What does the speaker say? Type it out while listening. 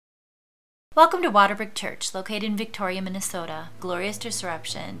Welcome to Waterbrook Church, located in Victoria, Minnesota. Glorious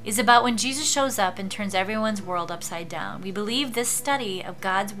Disruption is about when Jesus shows up and turns everyone's world upside down. We believe this study of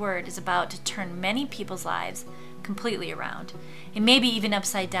God's Word is about to turn many people's lives completely around, and maybe even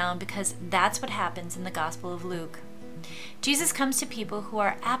upside down, because that's what happens in the Gospel of Luke. Jesus comes to people who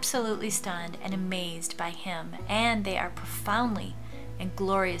are absolutely stunned and amazed by Him, and they are profoundly and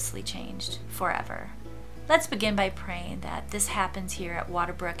gloriously changed forever. Let's begin by praying that this happens here at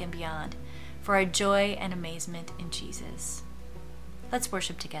Waterbrook and beyond, for our joy and amazement in Jesus. Let's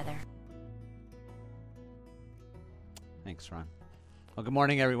worship together. Thanks, Ron. Well, good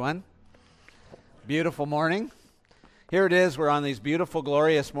morning, everyone. Beautiful morning. Here it is. We're on these beautiful,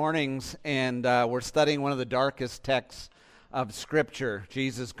 glorious mornings, and we're studying one of the darkest texts of Scripture,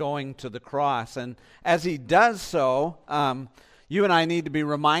 Jesus going to the cross. And as he does so, you and I need to be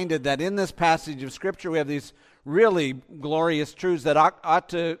reminded that in this passage of Scripture, we have these really glorious truths that ought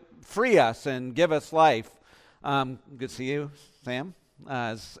to free us and give us life. Good to see you, Sam.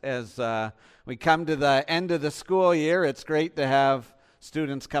 As we come to the end of the school year, it's great to have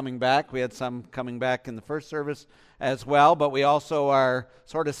students coming back. We had some coming back in the first service as well, but we also are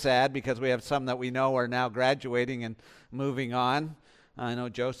sort of sad because we have some that we know are now graduating and moving on. I know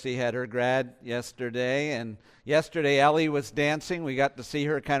Josie had her grad yesterday, and yesterday Ellie was dancing. We got to see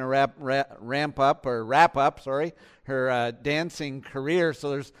her kind of wrap up her dancing career. So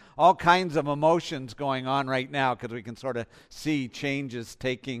there's all kinds of emotions going on right now because we can sort of see changes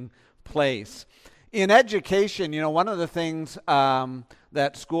taking place. In education, one of the things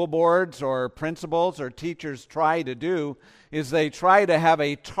that school boards or principals or teachers try to do is they try to have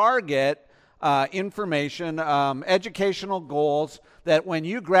a target information, educational goals that when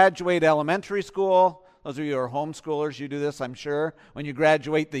you graduate elementary school, those of you who are homeschoolers, you do this, I'm sure. When you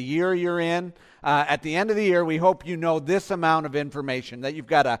graduate the year you're in, at the end of the year, we hope you know this amount of information, that you've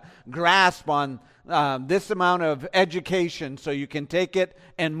got a grasp on this amount of education so you can take it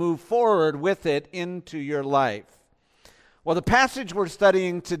and move forward with it into your life. Well, the passage we're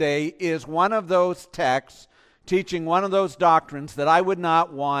studying today is one of those texts teaching one of those doctrines that I would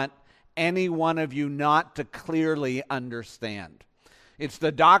not want any one of you not to clearly understand. It's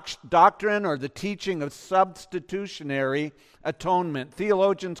the doctrine or the teaching of substitutionary atonement.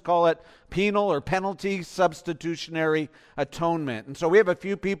 Theologians call it penal or penalty substitutionary atonement. And so we have a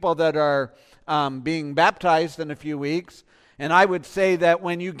few people that are being baptized in a few weeks. And I would say that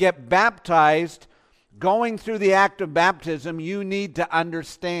when you get baptized, going through the act of baptism, you need to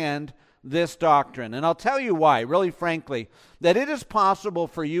understand this doctrine. And I'll tell you why, really frankly, that it is possible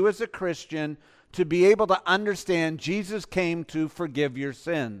for you as a Christian to be able to understand Jesus came to forgive your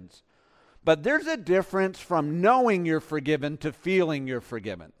sins. But there's a difference from knowing you're forgiven to feeling you're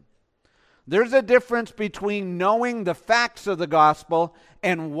forgiven. There's a difference between knowing the facts of the gospel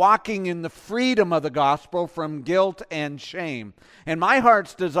and walking in the freedom of the gospel from guilt and shame. And my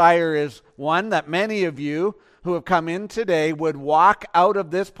heart's desire is, one, that many of you who have come in today would walk out of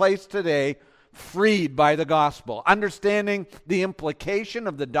this place today freed by the gospel, understanding the implication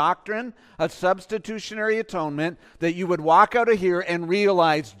of the doctrine of substitutionary atonement, that you would walk out of here and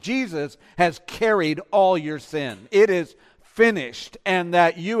realize Jesus has carried all your sin. It is finished, and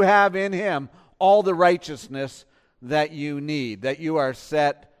that you have in Him all the righteousness that you need, that you are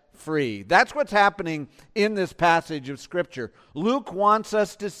set free. That's what's happening in this passage of Scripture. Luke wants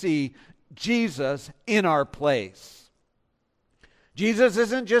us to see Jesus in our place. Jesus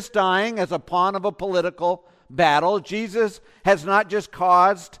isn't just dying as a pawn of a political battle. Jesus has not just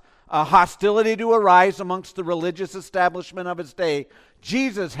caused hostility to arise amongst the religious establishment of his day.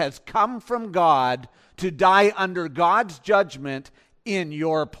 Jesus has come from God to die under God's judgment in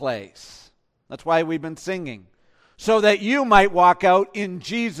your place. That's why we've been singing. So that you might walk out in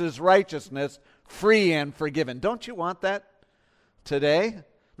Jesus' righteousness, free and forgiven. Don't you want that today?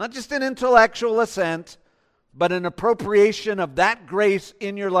 Not just an intellectual assent, but an appropriation of that grace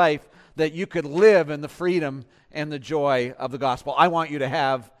in your life that you could live in the freedom and the joy of the gospel. I want you to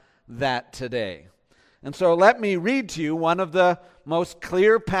have that today. And so let me read to you one of the most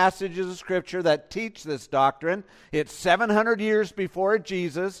clear passages of Scripture that teach this doctrine. It's 700 years before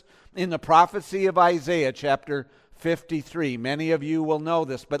Jesus in the prophecy of Isaiah, chapter 53. Many of you will know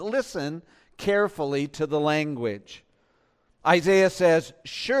this, but listen carefully to the language. Isaiah says,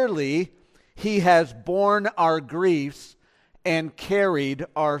 "Surely He has borne our griefs and carried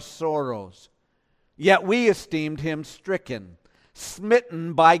our sorrows. Yet we esteemed Him stricken,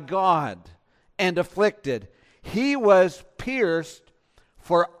 smitten by God, and afflicted. He was pierced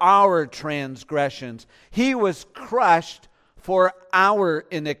for our transgressions. He was crushed for our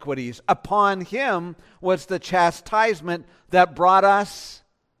iniquities. Upon Him was the chastisement that brought us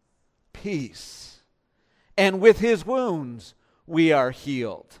peace. And with his wounds we are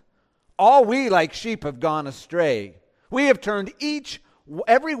healed. All we like sheep have gone astray. We have turned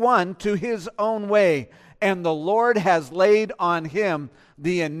every one to his own way, and the Lord has laid on him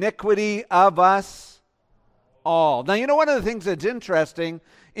the iniquity of us all. Now, you know, one of the things that's interesting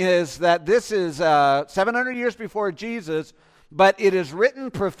is that this is 700 years before Jesus, but it is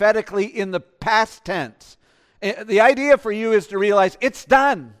written prophetically in the past tense. The idea for you is to realize it's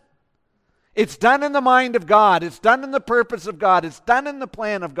done. It's done in the mind of God. It's done in the purpose of God. It's done in the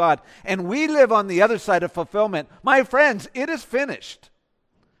plan of God. And we live on the other side of fulfillment. My friends, it is finished.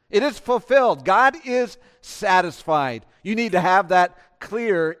 It is fulfilled. God is satisfied. You need to have that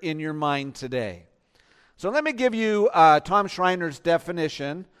clear in your mind today. So let me give you Tom Schreiner's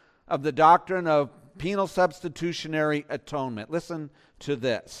definition of the doctrine of penal substitutionary atonement. Listen to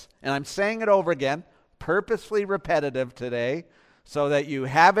this. And I'm saying it over again, purposely repetitive today, so that you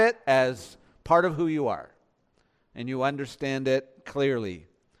have it as part of who you are and you understand it clearly.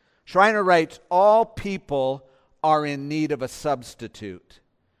 Schreiner writes, all people are in need of a substitute,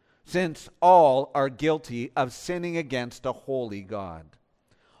 since all are guilty of sinning against a holy God.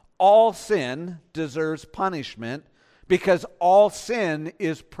 All sin deserves punishment because all sin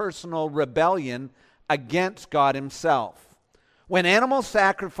is personal rebellion against God himself. When animal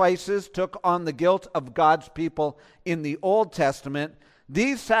sacrifices took on the guilt of God's people in the Old Testament,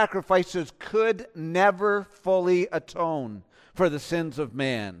 these sacrifices could never fully atone for the sins of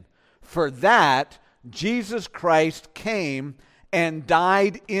man. For that, Jesus Christ came and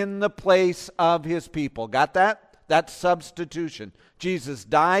died in the place of his people. Got that? That's substitution. Jesus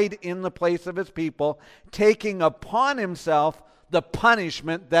died in the place of his people, taking upon himself the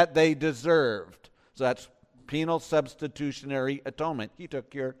punishment that they deserved. So that's penal substitutionary atonement. He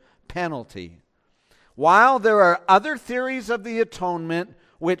took your penalty. While there are other theories of the atonement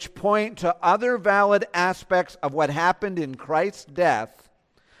which point to other valid aspects of what happened in Christ's death,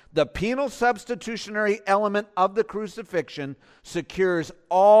 the penal substitutionary element of the crucifixion secures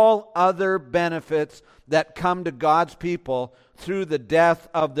all other benefits that come to God's people through the death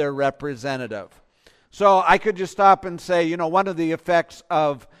of their representative. So I could just stop and say, you know, one of the effects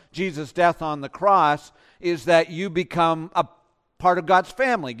of Jesus' death on the cross is that you become a part of God's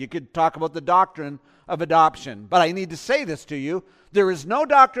family. You could talk about the doctrine of adoption. But I need to say this to you. There is no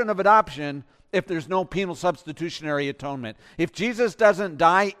doctrine of adoption if there's no penal substitutionary atonement. If Jesus doesn't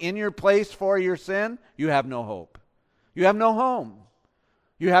die in your place for your sin, you have no hope. You have no home.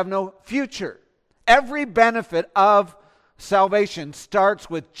 You have no future. Every benefit of salvation starts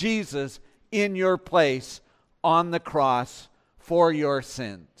with Jesus in your place on the cross for your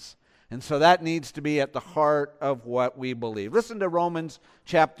sins. And so that needs to be at the heart of what we believe. Listen to Romans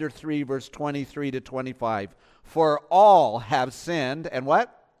chapter 3, verse 23 to 25. For all have sinned, and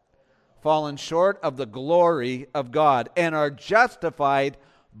what? Fallen short of the glory of God, and are justified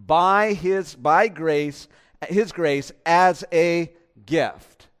by his grace as a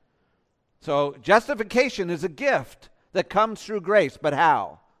gift. So justification is a gift that comes through grace. But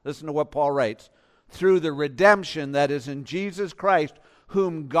how? Listen to what Paul writes. Through the redemption that is in Jesus Christ,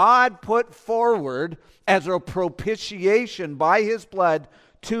 whom God put forward as a propitiation by his blood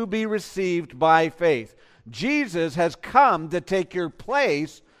to be received by faith. Jesus has come to take your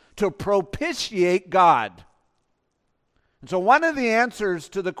place to propitiate God. And so one of the answers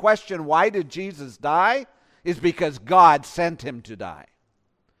to the question, why did Jesus die, is because God sent him to die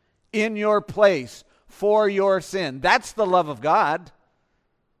in your place for your sin. That's the love of God.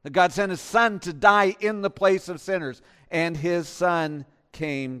 That God sent his son to die in the place of sinners, and his son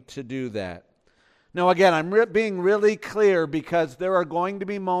came to do that. Now again, I'm being really clear because there are going to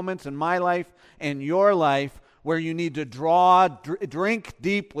be moments in my life and your life where you need to drink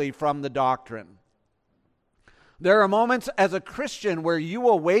deeply from the doctrine. There are moments as a Christian where you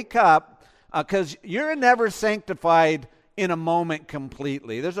will wake up because you're never sanctified in a moment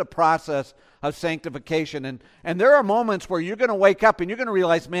completely. There's a process of sanctification, and there are moments where you're going to wake up and you're going to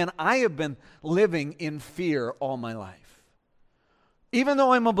realize, man, I have been living in fear all my life. Even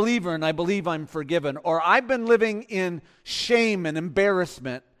though I'm a believer and I believe I'm forgiven, or I've been living in shame and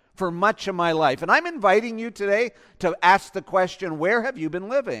embarrassment for much of my life. And I'm inviting you today to ask the question, where have you been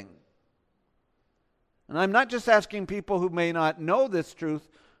living? And I'm not just asking people who may not know this truth,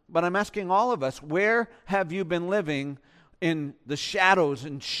 but I'm asking all of us, where have you been living in the shadows,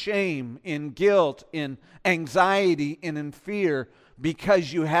 in shame, in guilt, in anxiety, and in fear,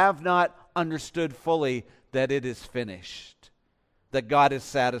 because you have not understood fully that it is finished, that God is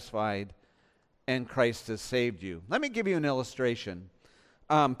satisfied, and Christ has saved you. Let me give you an illustration.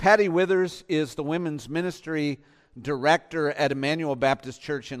 Patty Withers is the women's ministry director at Emmanuel Baptist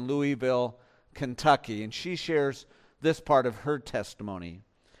Church in Louisville, Kentucky, and she shares this part of her testimony.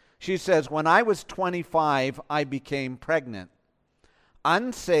 She says, "When I was 25, I became pregnant.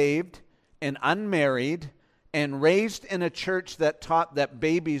 Unsaved and unmarried and raised in a church that taught that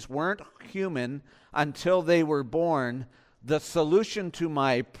babies weren't human until they were born, the solution to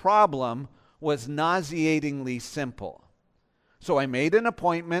my problem was nauseatingly simple. So I made an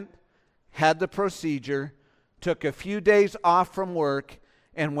appointment, had the procedure, took a few days off from work,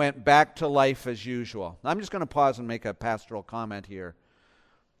 and went back to life as usual." I'm just going to pause and make a pastoral comment here.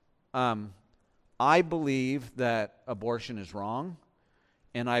 I believe that abortion is wrong,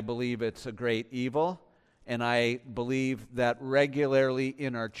 and I believe it's a great evil, and I believe that regularly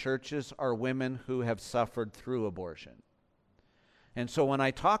in our churches are women who have suffered through abortion. And so when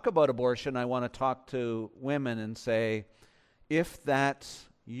I talk about abortion, I want to talk to women and say, if that's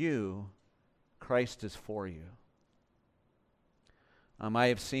you, Christ is for you. I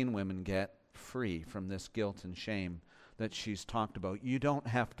have seen women get free from this guilt and shame that she's talked about. You don't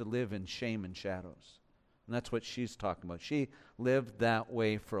have to live in shame and shadows. And that's what she's talking about. She lived that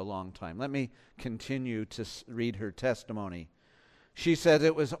way for a long time. Let me continue to read her testimony. She said,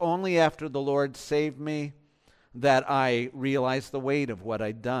 "It was only after the Lord saved me that I realized the weight of what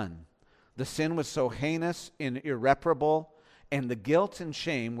I'd done. The sin was so heinous and irreparable, and the guilt and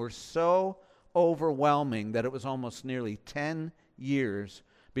shame were so overwhelming that it was almost nearly 10 years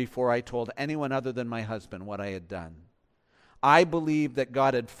before I told anyone other than my husband what I had done. I believed that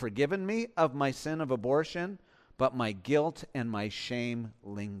God had forgiven me of my sin of abortion, but my guilt and my shame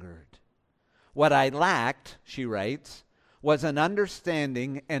lingered. What I lacked," she writes, "was an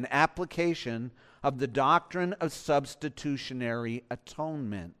understanding and application of the doctrine of substitutionary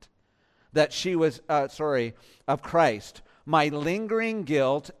atonement, of Christ. My lingering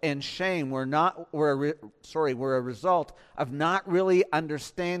guilt and shame were a result of not really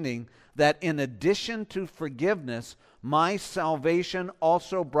understanding that in addition to forgiveness, my salvation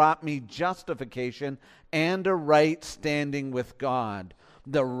also brought me justification and a right standing with God.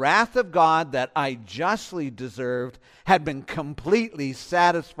 The wrath of God that I justly deserved had been completely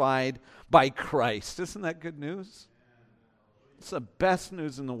satisfied by Christ." Isn't that good news? It's the best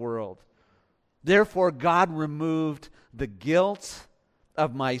news in the world. "Therefore, God removed the guilt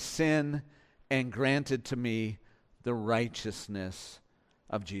of my sin and granted to me the righteousness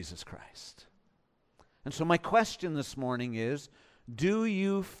of Jesus Christ." And so my question this morning is, do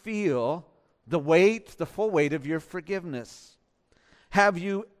you feel the full weight of your forgiveness? Have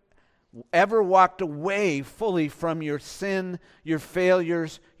you ever walked away fully from your sin, your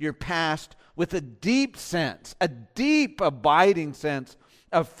failures, your past, with a deep abiding sense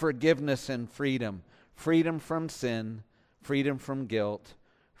of forgiveness and freedom? Freedom from sin, freedom from guilt,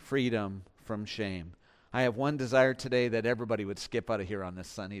 freedom from shame. I have one desire today, that everybody would skip out of here on this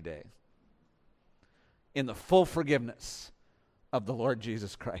sunny day in the full forgiveness of the Lord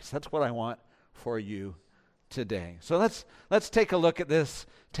Jesus Christ. That's what I want for you today. So let's take a look at this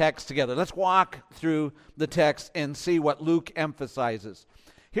text together. Let's walk through the text and see what Luke emphasizes.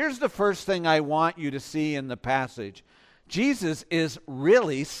 Here's the first thing I want you to see in the passage. Jesus is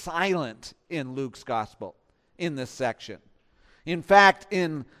really silent in Luke's gospel in this section. In fact,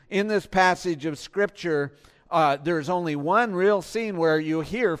 in this passage of Scripture, there's only one real scene where you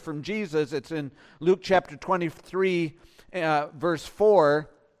hear from Jesus. It's in Luke chapter 23, verse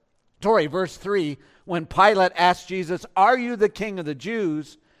 3, when Pilate asked Jesus, "Are you the king of the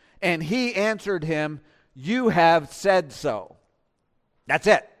Jews?" And he answered him, "You have said so." That's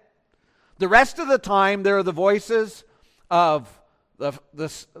it. The rest of the time, there are the voices of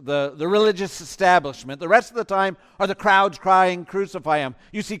the religious establishment. The rest of the time are the crowds crying, "Crucify him."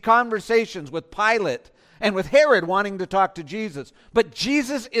 You see conversations with Pilate and with Herod wanting to talk to Jesus. But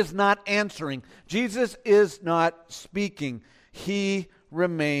Jesus is not answering. Jesus is not speaking. He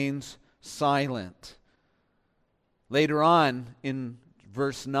remains silent. Later on in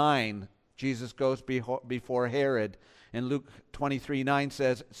verse 9, Jesus goes before Herod. And Luke 23:9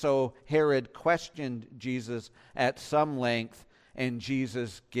 says, "So Herod questioned Jesus at some length, and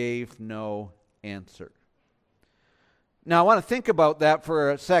Jesus gave no answer." Now I want to think about that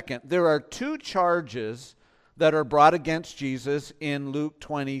for a second. There are two charges that are brought against Jesus in Luke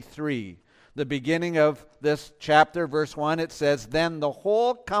 23. The beginning of this chapter, verse 1, it says, "Then the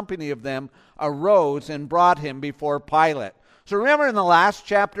whole company of them arose and brought him before Pilate." So remember in the last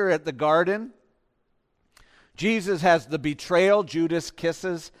chapter at the garden, Jesus has the betrayal. Judas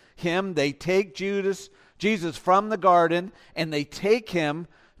kisses him. They take Jesus from the garden, and they take him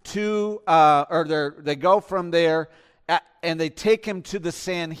to, they go from there, and they take him to the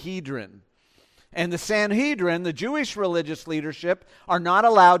Sanhedrin. And the Sanhedrin, the Jewish religious leadership, are not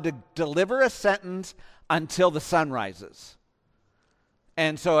allowed to deliver a sentence until the sun rises.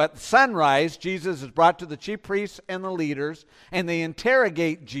 And so at sunrise, Jesus is brought to the chief priests and the leaders, and they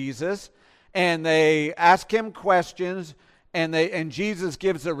interrogate Jesus, and they ask him questions, and Jesus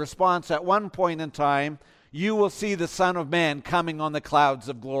gives a response at one point in time. You will see the Son of Man coming on the clouds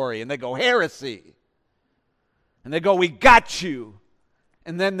of glory. And they go, heresy. And they go, we got you.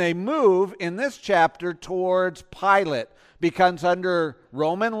 And then they move in this chapter towards Pilate, because under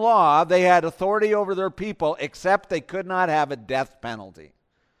Roman law, they had authority over their people, except they could not have a death penalty.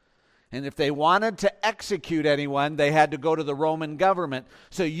 And if they wanted to execute anyone, they had to go to the Roman government.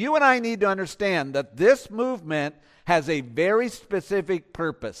 So you and I need to understand that this movement has a very specific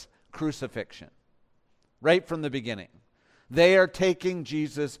purpose: crucifixion. Right from the beginning. They are taking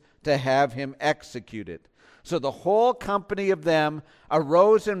Jesus to have him executed. So the whole company of them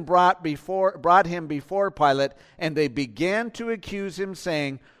arose and brought him before Pilate, and they began to accuse him,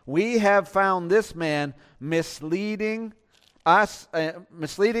 saying, we have found this man misleading our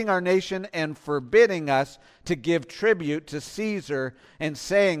nation and forbidding us to give tribute to Caesar, and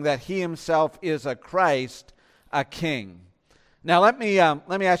saying that he himself is a Christ, a king. Now let me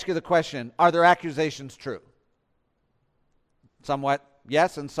ask you the question: are their accusations true? Somewhat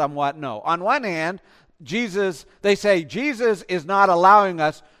yes and somewhat no. On one hand, they say Jesus is not allowing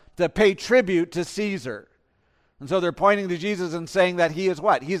us to pay tribute to Caesar. And so they're pointing to Jesus and saying that he is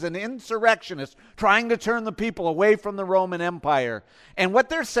what? He's an insurrectionist trying to turn the people away from the Roman Empire. And what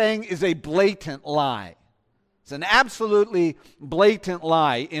they're saying is a blatant lie. It's an absolutely blatant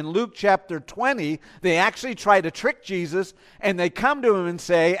lie. In Luke chapter 20, they actually try to trick Jesus, and they come to him and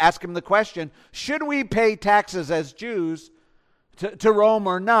ask him the question, should we pay taxes as Jews to Rome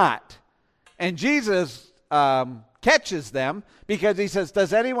or not? And Jesus catches them because he says,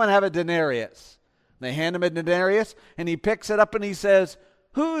 does anyone have a denarius? They hand him a denarius, and he picks it up and he says,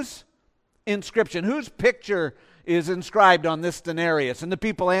 whose inscription, whose picture is inscribed on this denarius? And the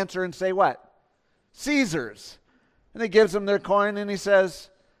people answer and say what? Caesar's. And he gives them their coin, and he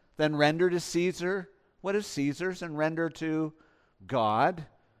says, then render to Caesar what is Caesar's, and render to God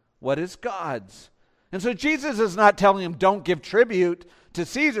what is God's. And so Jesus is not telling him don't give tribute to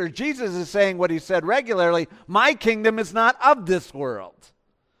Caesar. Jesus is saying what he said regularly: my kingdom is not of this world.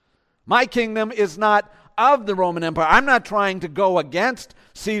 My kingdom is not of the Roman Empire. I'm not trying to go against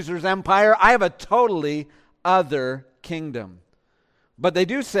Caesar's empire. I have a totally other kingdom. But they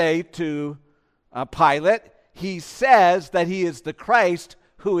do say to Pilate, he says that he is the Christ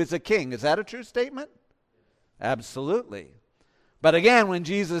who is a king. Is that a true statement? Absolutely. But again, when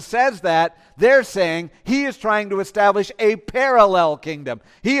Jesus says that, they're saying he is trying to establish a parallel kingdom.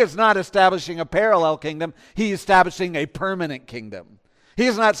 He is not establishing a parallel kingdom. He is establishing a permanent kingdom. He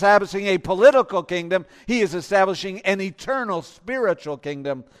is not establishing a political kingdom. He is establishing an eternal spiritual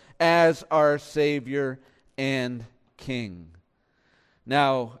kingdom as our Savior and King.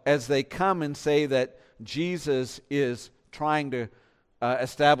 Now, as they come and say that Jesus is trying to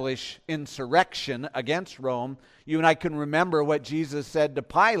establish insurrection against Rome, you and I can remember what Jesus said to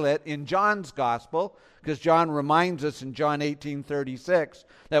Pilate in John's gospel, because John reminds us in John 18:36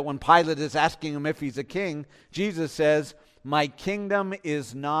 that when Pilate is asking him if he's a king, Jesus says, my kingdom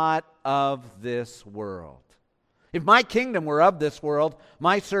is not of this world. If my kingdom were of this world,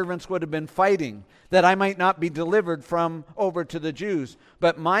 my servants would have been fighting that I might not be delivered over to the Jews.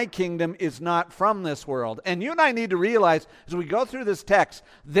 But my kingdom is not from this world. And you and I need to realize, as we go through this text,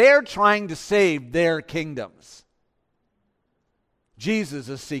 they're trying to save their kingdoms. Jesus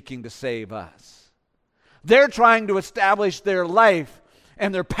is seeking to save us. They're trying to establish their life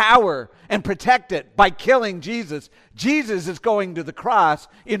and their power and protect it by killing Jesus. Jesus is going to the cross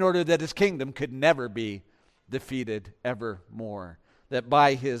in order that his kingdom could never be defeated evermore, that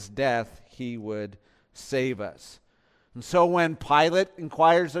by his death he would save us. And so when Pilate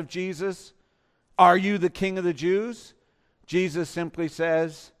inquires of Jesus, are you the king of the Jews? Jesus simply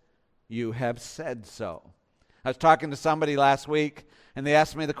says, you have said so. I was talking to somebody last week, and they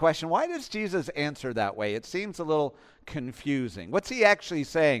asked me the question, why does Jesus answer that way? It seems a little confusing. What's he actually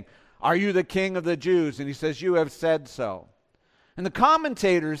saying? Are you the king of the Jews? And he says, you have said so. And the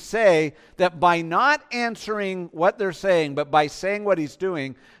commentators say that by not answering what they're saying, but by saying what he's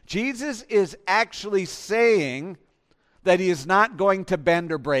doing, Jesus is actually saying that he is not going to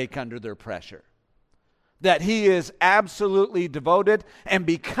bend or break under their pressure. That he is absolutely devoted, and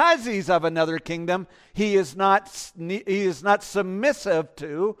because he's of another kingdom, he is not submissive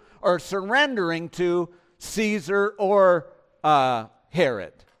to or surrendering to Caesar or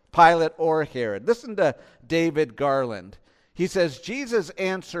Herod, Pilate or Herod. Listen to David Garland. He says, Jesus'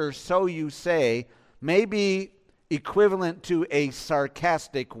 answer, "So you say," may be equivalent to a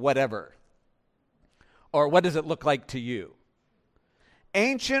sarcastic whatever. Or what does it look like to you?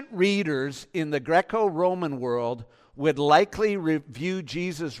 Ancient readers in the Greco-Roman world would likely view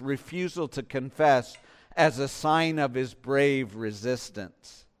Jesus' refusal to confess as a sign of his brave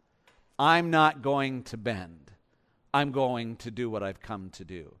resistance. I'm not going to bend. I'm going to do what I've come to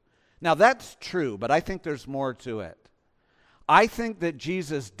do. Now that's true, but I think there's more to it. I think that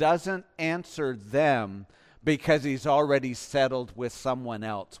Jesus doesn't answer them because he's already settled with someone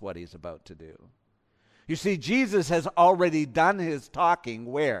else what he's about to do. You see, Jesus has already done his talking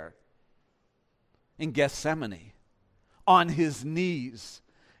where? In Gethsemane, on his knees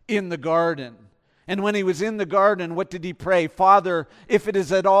in the garden. And when he was in the garden, what did he pray? "Father, if it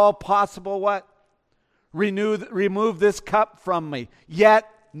is at all possible," what? "Remove this cup from me. Yet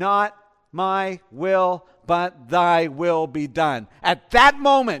not my will, but thy will be done." At that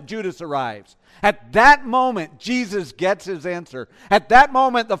moment, Judas arrives. At that moment, Jesus gets his answer. At that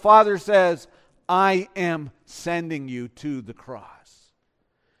moment, the Father says, "I am sending you to the cross."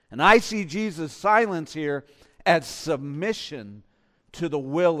 And I see Jesus' silence here as submission to the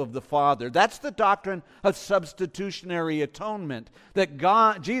will of the Father. That's the doctrine of substitutionary atonement, that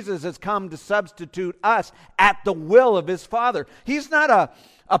Jesus has come to substitute us at the will of his Father. He's not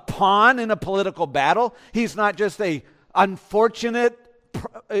a pawn in a political battle. He's not just unfortunately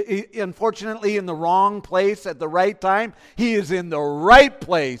in the wrong place at the right time. He is in the right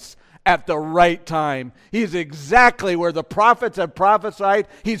place at the right time. He's exactly where the prophets have prophesied.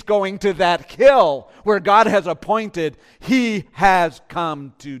 He's going to that hill where God has appointed. He has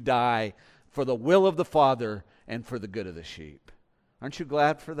come to die for the will of the Father and for the good of the sheep. Aren't you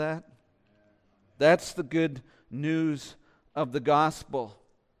glad for that? That's the good news of the gospel.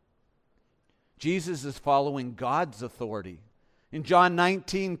 Jesus is following God's authority. In John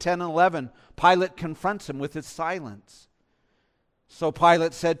 19:10 and 11, Pilate confronts him with his silence. So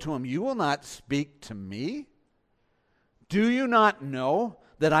Pilate said to him, "You will not speak to me? Do you not know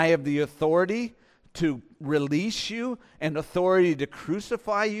that I have the authority to release you and authority to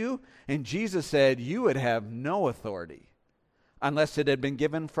crucify you?" And Jesus said, "You would have no authority unless it had been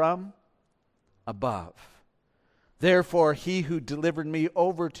given from above. Therefore, he who delivered me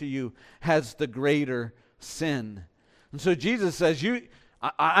over to you has the greater sin." And so Jesus says,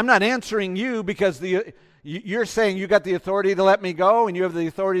 I'm not answering you because you're saying you got the authority to let me go and you have the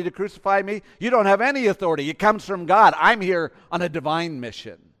authority to crucify me. You don't have any authority. It comes from God. I'm here on a divine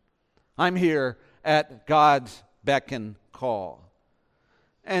mission. I'm here at God's beck and call.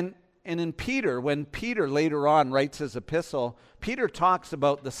 And in Peter, when Peter later on writes his epistle, Peter talks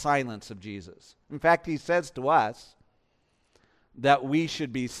about the silence of Jesus. In fact, he says to us that we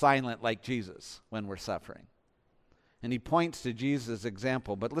should be silent like Jesus when we're suffering. And he points to Jesus'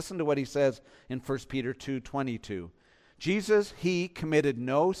 example. But listen to what he says in 1 Peter 2:22. Jesus, he committed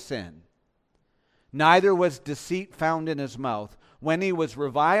no sin, neither was deceit found in his mouth. When he was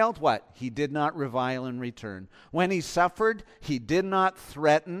reviled, what? He did not revile in return. When he suffered, he did not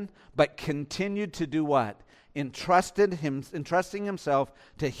threaten, but continued to do what? Entrusting himself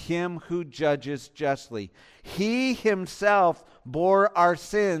to him who judges justly. He himself bore our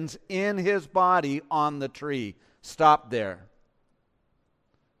sins in his body on the tree. Stop there.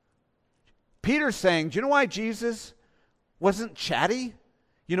 Peter's saying, do you know why Jesus wasn't chatty?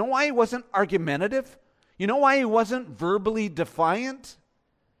 You know why he wasn't argumentative? You know why he wasn't verbally defiant?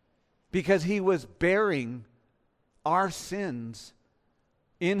 Because he was bearing our sins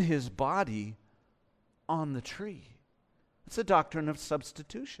in his body on the tree. It's a doctrine of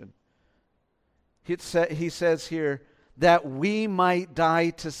substitution. He says here that we might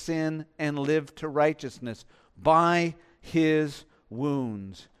die to sin and live to righteousness. By his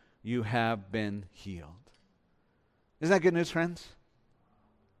wounds you have been healed. Isn't that good news, friends?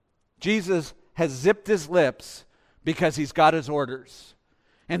 Jesus has zipped his lips because he's got his orders.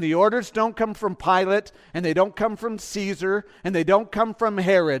 And the orders don't come from Pilate, and they don't come from Caesar, and they don't come from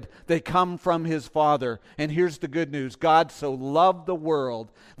Herod. They come from his Father. And here's the good news. God so loved the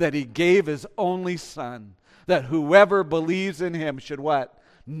world that he gave his only Son, that whoever believes in him should what?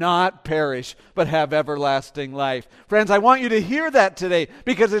 Not perish, but have everlasting life. Friends, I want you to hear that today,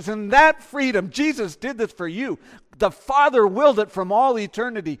 because it's in that freedom. Jesus did this for you. The Father willed it from all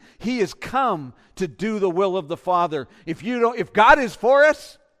eternity. He has come to do the will of the Father. If God is for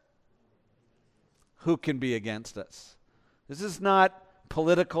us, who can be against us? This is not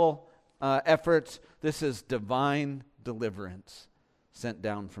political efforts. This is divine deliverance sent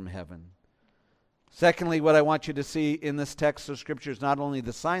down from heaven. Secondly, what I want you to see in this text of Scripture is not only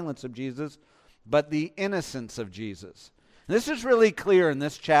the silence of Jesus, but the innocence of Jesus. This is really clear in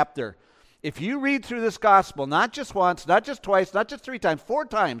this chapter. If you read through this gospel, not just once, not just twice, not just 3 times, 4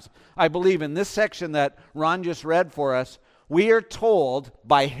 times, I believe in this section that Ron just read for us, we are told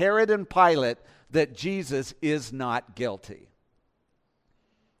by Herod and Pilate that Jesus is not guilty.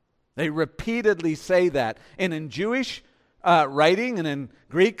 They repeatedly say that. And in Jewish writing and in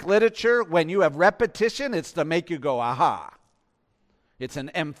Greek literature, when you have repetition, it's to make you go, aha. It's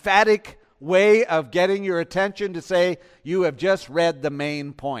an emphatic way of getting your attention to say, you have just read the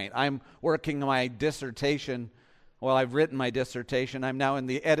main point. I'm working my dissertation. Well, I've written my dissertation. I'm now in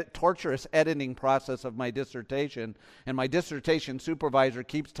the torturous editing process of my dissertation. And my dissertation supervisor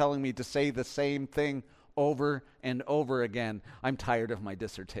keeps telling me to say the same thing over and over again. I'm tired of my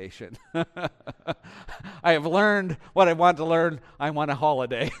dissertation. I have learned what I want to learn. I want a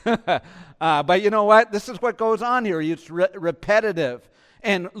holiday. But you know what? This is what goes on here. It's repetitive.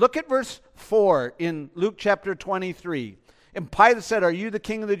 And look at verse 4 in Luke chapter 23. And Pilate said, "Are you the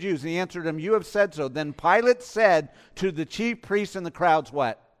king of the Jews?" And he answered him, "You have said so." Then Pilate said to the chief priests and the crowds,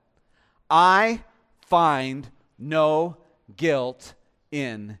 what? "I find no guilt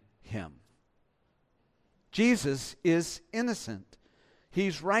in him." Jesus is innocent.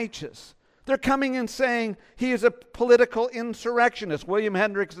 He's righteous. They're coming and saying he is a political insurrectionist. William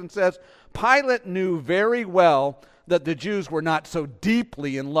Hendrickson says, Pilate knew very well that the Jews were not so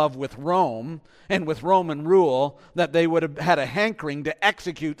deeply in love with Rome and with Roman rule that they would have had a hankering to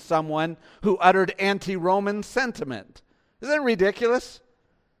execute someone who uttered anti-Roman sentiment. Isn't that ridiculous?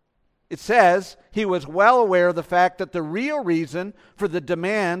 It says he was well aware of the fact that the real reason for the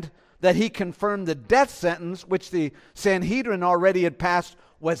demand that he confirmed the death sentence, which the Sanhedrin already had passed,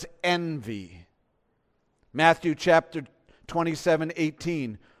 was envy. Matthew chapter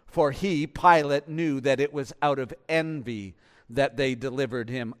 27:18. For he, Pilate, knew that it was out of envy that they delivered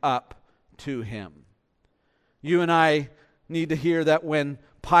him up to him. You and I need to hear that when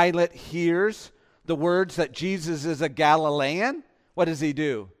Pilate hears the words that Jesus is a Galilean, what does he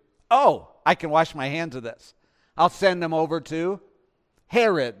do? Oh, I can wash my hands of this. I'll send him over to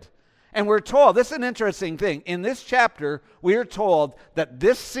Herod. And we're told, this is an interesting thing. In this chapter, we are told that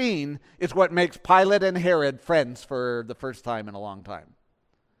this scene is what makes Pilate and Herod friends for the first time in a long time.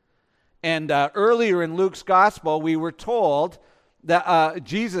 And earlier in Luke's gospel, we were told that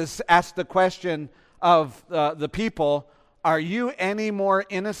Jesus asked the question of the people, "Are you any more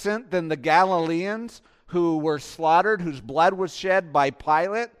innocent than the Galileans who were slaughtered, whose blood was shed by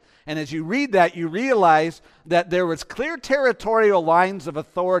Pilate?" And as you read that, you realize that there was clear territorial lines of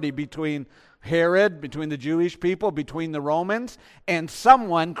authority between Herod, between the Jewish people, between the Romans, and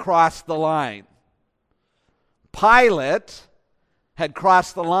someone crossed the line. Pilate had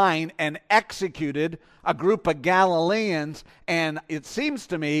crossed the line and executed a group of Galileans, and it seems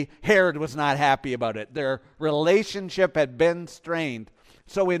to me Herod was not happy about it. Their relationship had been strained.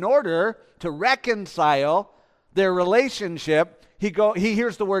 So in order to reconcile their relationship, he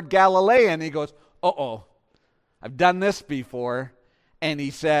hears the word Galilean, and he goes, uh-oh, I've done this before. And he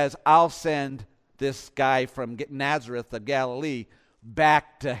says, I'll send this guy from Nazareth of Galilee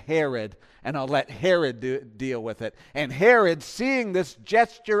back to Herod, and I'll let Herod deal with it. And Herod, seeing this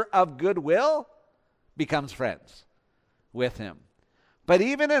gesture of goodwill, becomes friends with him. But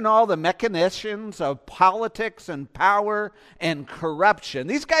even in all the machinations of politics and power and corruption,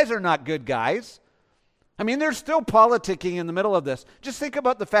 these guys are not good guys. I mean, they're still politicking in the middle of this. Just think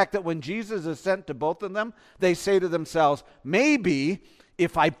about the fact that when Jesus is sent to both of them, they say to themselves, maybe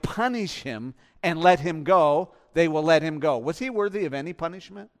if I punish him and let him go, they will let him go. Was he worthy of any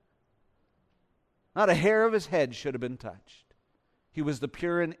punishment? Not a hair of his head should have been touched. He was the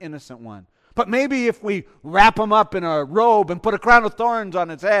pure and innocent one. But maybe if we wrap him up in a robe and put a crown of thorns on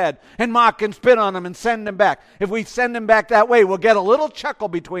his head and mock and spit on him and send him back, if we send him back that way, we'll get a little chuckle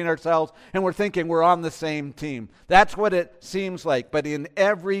between ourselves and we're thinking we're on the same team. That's what it seems like. But in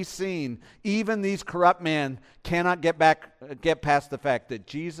every scene, even these corrupt men cannot get past the fact that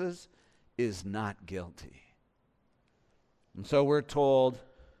Jesus is not guilty. And so we're told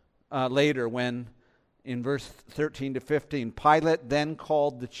later when in verse 13 to 15, Pilate then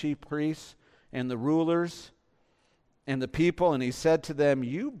called the chief priests and the rulers and the people, and he said to them,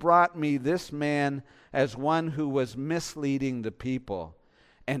 you brought me this man as one who was misleading the people.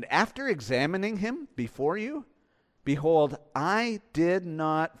 And after examining him before you, behold, I did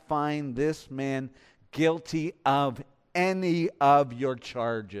not find this man guilty of any of your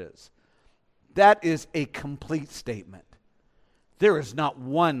charges. That is a complete statement. There is not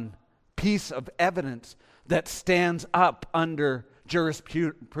one piece of evidence that stands up under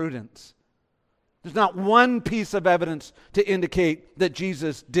jurisprudence. There's not one piece of evidence to indicate that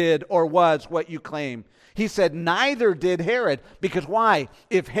Jesus did or was what you claim. He said neither did Herod. Because why?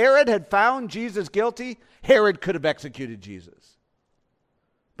 If Herod had found Jesus guilty, Herod could have executed Jesus.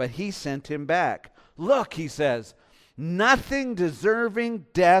 But he sent him back. Look, he says, nothing deserving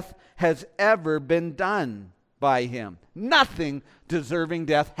death has ever been done by him. Nothing deserving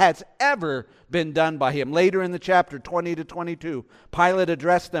death has ever been done by him. Later in the chapter, 20 to 22, Pilate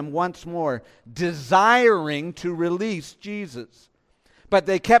addressed them once more, desiring to release Jesus. But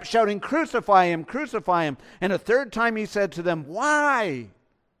they kept shouting, crucify him, crucify him. And a third time he said to them, why?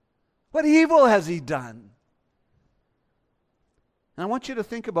 What evil has he done? And I want you to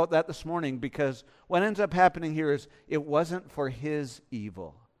think about that this morning, because what ends up happening here is it wasn't for his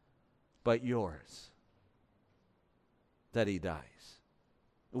evil, but yours, that he dies.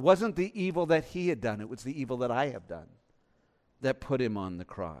 It wasn't the evil that he had done. It was the evil that I have done that put him on the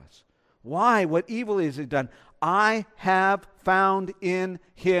cross. Why? What evil has he done? I have found in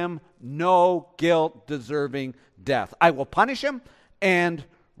him no guilt deserving death. I will punish him and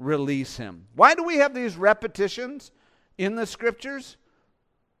release him. Why do we have these repetitions in the scriptures?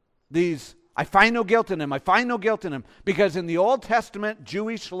 These, I find no guilt in him, I find no guilt in him. Because in the Old Testament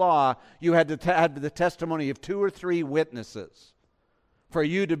Jewish law, you had to have the testimony of 2 or 3 witnesses for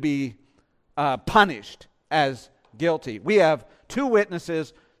you to be punished as guilty. We have 2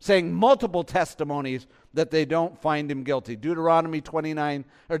 witnesses saying multiple testimonies that they don't find him guilty. Deuteronomy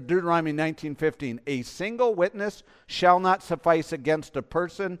 19:15. A single witness shall not suffice against a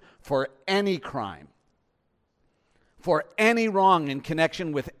person for any crime, for any wrong in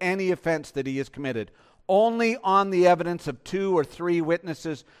connection with any offense that he has committed. Only on the evidence of 2 or 3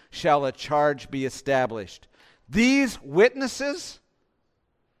 witnesses shall a charge be established. These witnesses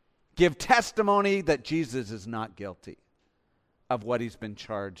give testimony that Jesus is not guilty of what he's been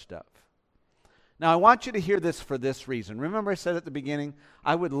charged of. Now, I want you to hear this for this reason. Remember I said at the beginning,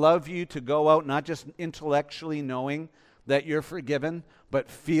 I would love you to go out not just intellectually knowing that you're forgiven, but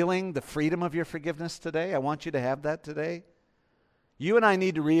feeling the freedom of your forgiveness today. I want you to have that today. You and I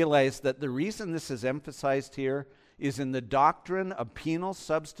need to realize that the reason this is emphasized here is in the doctrine of penal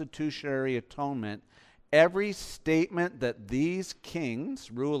substitutionary atonement. Every statement that these kings,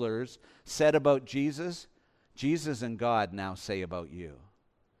 rulers, said about Jesus, Jesus and God now say about you.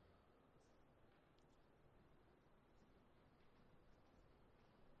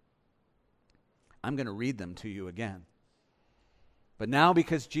 I'm going to read them to you again. But now,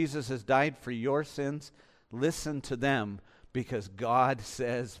 because Jesus has died for your sins, listen to them, because God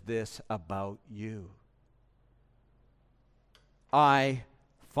says this about you. I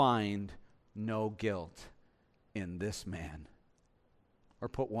find no guilt in this man. Or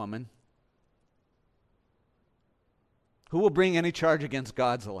put woman. Who will bring any charge against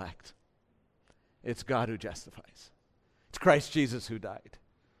God's elect? It's God who justifies. It's Christ Jesus who died.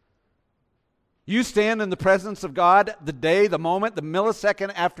 You stand in the presence of God the day, the moment, the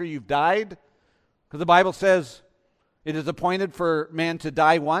millisecond after you've died. Because the Bible says it is appointed for man to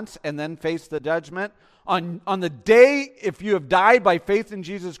die once and then face the judgment. On the day, if you have died by faith in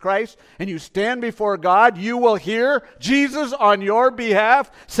Jesus Christ and you stand before God, you will hear Jesus on your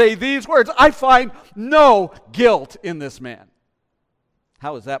behalf say these words, I find no guilt in this man.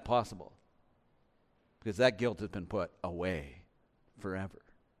 How is that possible? Because that guilt has been put away forever.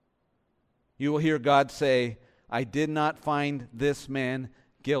 You will hear God say, I did not find this man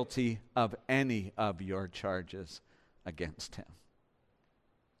guilty of any of your charges against him.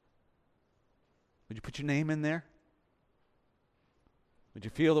 Would you put your name in there? Would you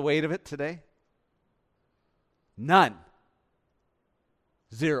feel the weight of it today? None.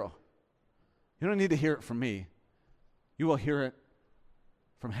 0. You don't need to hear it from me. You will hear it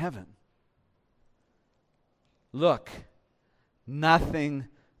from heaven. Look, nothing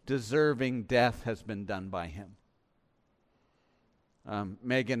deserving death has been done by him.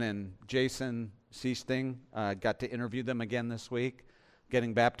 Megan and Jason Seasting got to interview them again this week,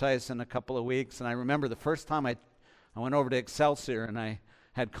 getting baptized in a couple of weeks. And I remember the first time I went over to Excelsior and I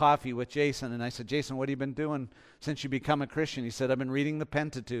had coffee with Jason, and I said, Jason, what have you been doing since you become a Christian? He said, I've been reading the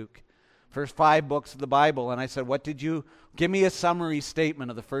Pentateuch, first 5 books of the Bible. And I said, give me a summary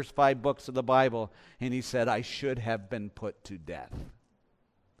statement of the first 5 books of the Bible. And he said, I should have been put to death.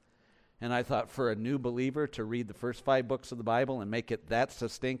 And I thought, for a new believer to read the first 5 books of the Bible and make it that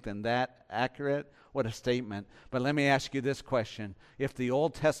succinct and that accurate, what a statement. But let me ask you this question. If the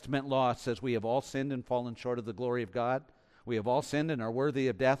Old Testament law says we have all sinned and fallen short of the glory of God, we have all sinned and are worthy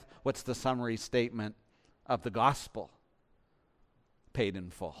of death, what's the summary statement of the gospel? Paid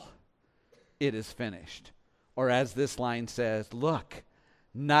in full. It is finished. Or as this line says, look,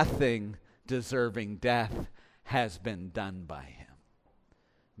 nothing deserving death has been done by him.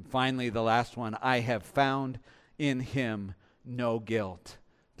 And finally, the last one, I have found in him no guilt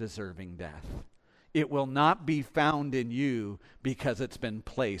deserving death. It will not be found in you because it's been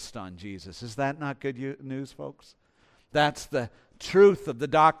placed on Jesus. Is that not good news, folks? That's the truth of the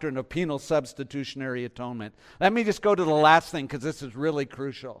doctrine of penal substitutionary atonement. Let me just go to the last thing because this is really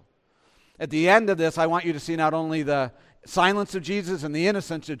crucial. At the end of this, I want you to see not only the silence of Jesus and the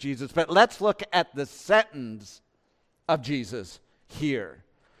innocence of Jesus, but let's look at the sentence of Jesus here.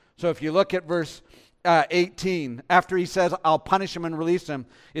 So if you look at verse 18, after he says, I'll punish him and release him,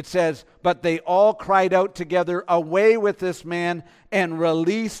 it says, but they all cried out together, away with this man and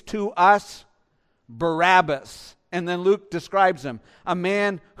release to us Barabbas. And then Luke describes him, a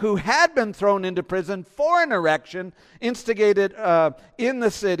man who had been thrown into prison for an erection, instigated in the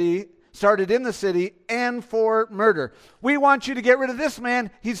city, started in the city, and for murder. We want you to get rid of this man.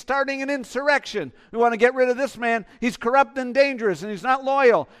 He's starting an insurrection. We want to get rid of this man. He's corrupt and dangerous, and he's not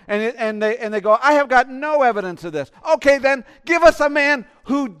loyal. And they go, I have got no evidence of this. Okay, then give us a man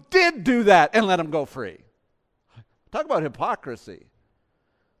who did do that and let him go free. Talk about hypocrisy.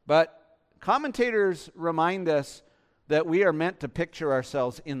 But commentators remind us that we are meant to picture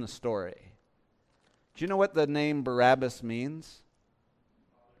ourselves in the story. Do you know what the name Barabbas means?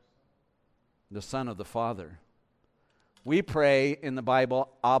 The Son of the Father. We pray in the Bible,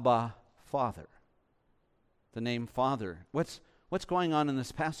 Abba, Father. The name Father. What's going on in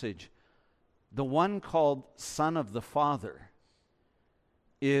this passage? The one called Son of the Father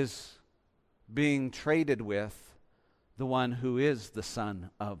is being traded with the one who is the Son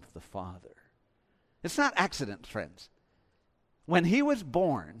of the Father. It's not accident, friends. When he was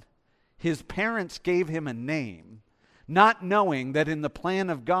born, his parents gave him a name, not knowing that in the plan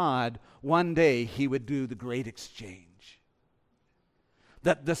of God, one day he would do the great exchange.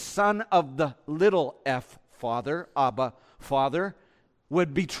 That the son of the little f Father, Abba, Father,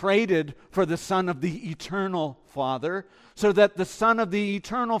 would be traded for the son of the eternal Father, so that the son of the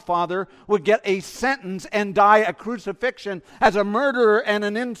eternal Father would get a sentence and die a crucifixion as a murderer and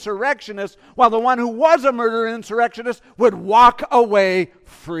an insurrectionist, while the one who was a murderer and insurrectionist would walk away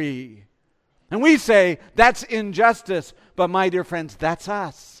free. And we say, that's injustice. But my dear friends, that's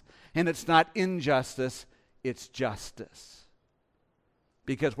us. And it's not injustice, it's justice.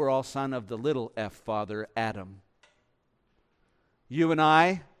 Because we're all son of the little f Father, Adam. You and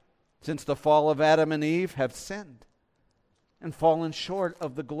I, since the fall of Adam and Eve, have sinned and fallen short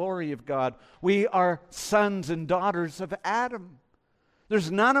of the glory of God. We are sons and daughters of Adam. There's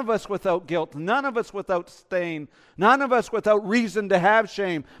none of us without guilt, none of us without stain, none of us without reason to have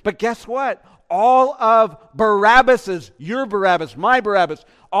shame. But guess what? All of Barabbas's, your Barabbas, my Barabbas,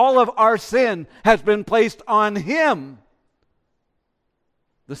 all of our sin has been placed on him,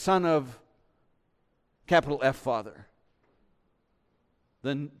 the son of capital F Father,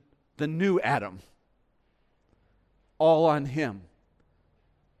 the new Adam, all on him,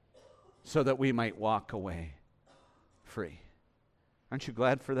 so that we might walk away free. Aren't you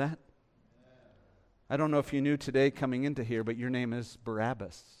glad for that? I don't know if you knew today coming into here, but your name is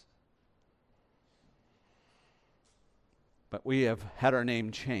Barabbas. But we have had our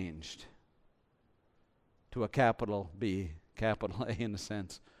name changed to a capital B, capital A in a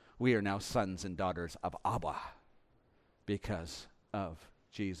sense. We are now sons and daughters of Abba because of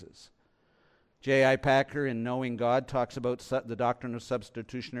Jesus. J.I. Packer, in Knowing God, talks about the doctrine of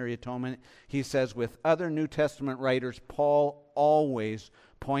substitutionary atonement. He says, with other New Testament writers, Paul always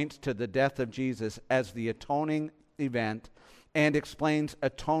points to the death of Jesus as the atoning event and explains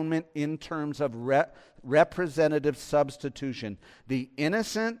atonement in terms of representative substitution. The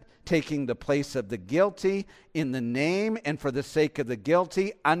innocent taking the place of the guilty in the name and for the sake of the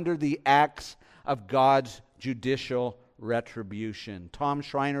guilty under the acts of God's judicial retribution. Tom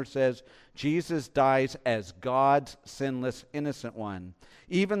Schreiner says, Jesus dies as God's sinless innocent one.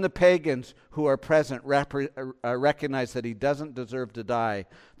 Even the pagans who are present recognize that he doesn't deserve to die.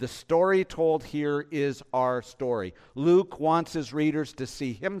 The story told here is our story. Luke wants his readers to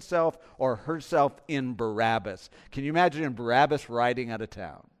see himself or herself in Barabbas. Can you imagine Barabbas riding out of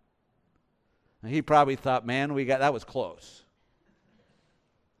town? He probably thought, man, that was close.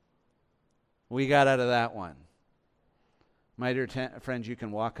 We got out of that one. My dear friends, you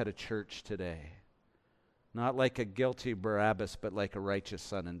can walk out of church today, not like a guilty Barabbas, but like a righteous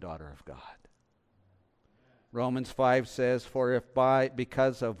son and daughter of God. Romans 5 says, for if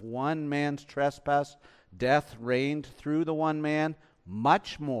because of one man's trespass, death reigned through the one man,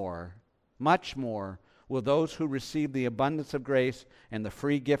 much more will those who receive the abundance of grace and the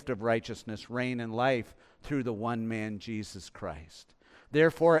free gift of righteousness reign in life through the one man, Jesus Christ.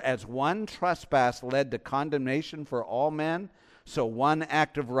 Therefore, as one trespass led to condemnation for all men, so one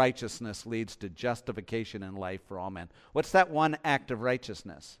act of righteousness leads to justification in life for all men. What's that one act of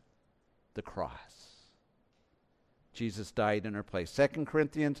righteousness? The cross. Jesus died in our place. 2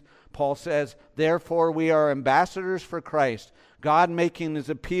 Corinthians, Paul says, therefore we are ambassadors for Christ, God making his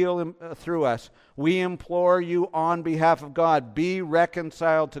appeal through us. We implore you on behalf of God, be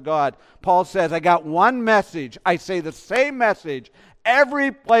reconciled to God. Paul says, I got one message. I say the same message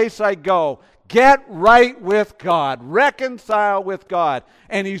every place I go. Get right with God. Reconcile with God.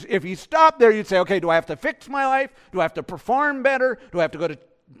 And if he stopped there, you'd say, okay, do I have to fix my life? Do I have to perform better? Do I have to go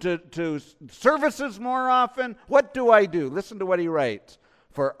to services more often? What do I do? Listen to what he writes.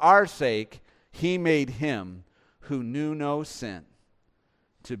 For our sake, he made him who knew no sin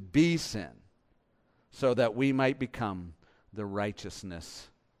to be sin, so that we might become the righteousness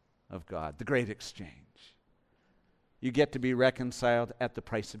of God. The great exchange. You get to be reconciled at the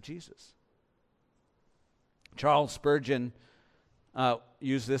price of Jesus. Charles Spurgeon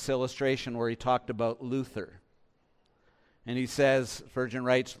used this illustration where he talked about Luther. And he says, Spurgeon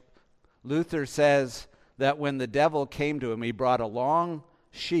writes, Luther says that when the devil came to him, he brought a long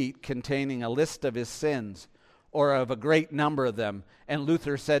sheet containing a list of his sins, or of a great number of them. And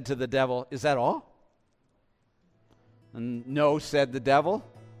Luther said to the devil, is that all? And no, said the devil.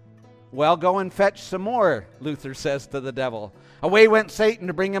 Well, go and fetch some more, Luther says to the devil. Away went Satan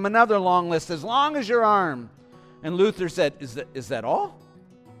to bring him another long list, as long as your arm. And Luther said, is that all?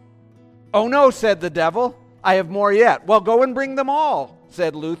 Oh no, said the devil. I have more yet. Well, go and bring them all,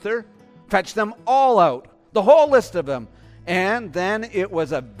 said Luther. Fetch them all out, the whole list of them. And then it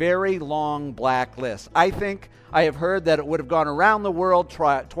was a very long black list. I think I have heard that it would have gone around the world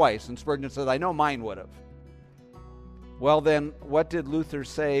twice. And Spurgeon says, I know mine would have. Well then, what did Luther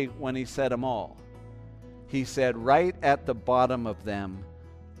say when he said them all? He said, right at the bottom of them,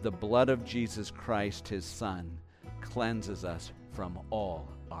 the blood of Jesus Christ, his Son, cleanses us from all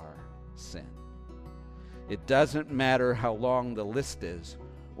our sin. It doesn't matter how long the list is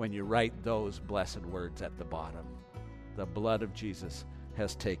when you write those blessed words at the bottom. The blood of Jesus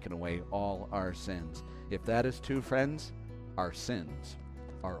has taken away all our sins. If that is true, friends, our sins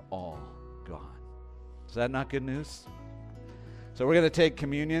are all gone. Is that not good news? So we're going to take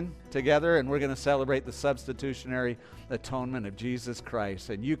communion together, and we're going to celebrate the substitutionary atonement of Jesus Christ.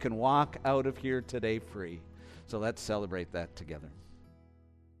 And you can walk out of here today free. So let's celebrate that together.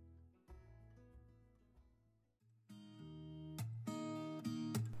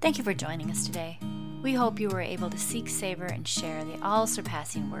 Thank you for joining us today. We hope you were able to seek, savor, and share the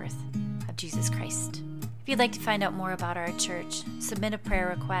all-surpassing worth of Jesus Christ. If you'd like to find out more about our church, submit a prayer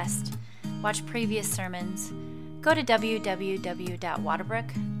request, watch previous sermons, go to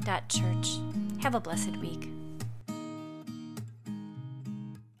www.waterbrook.church. Have a blessed week.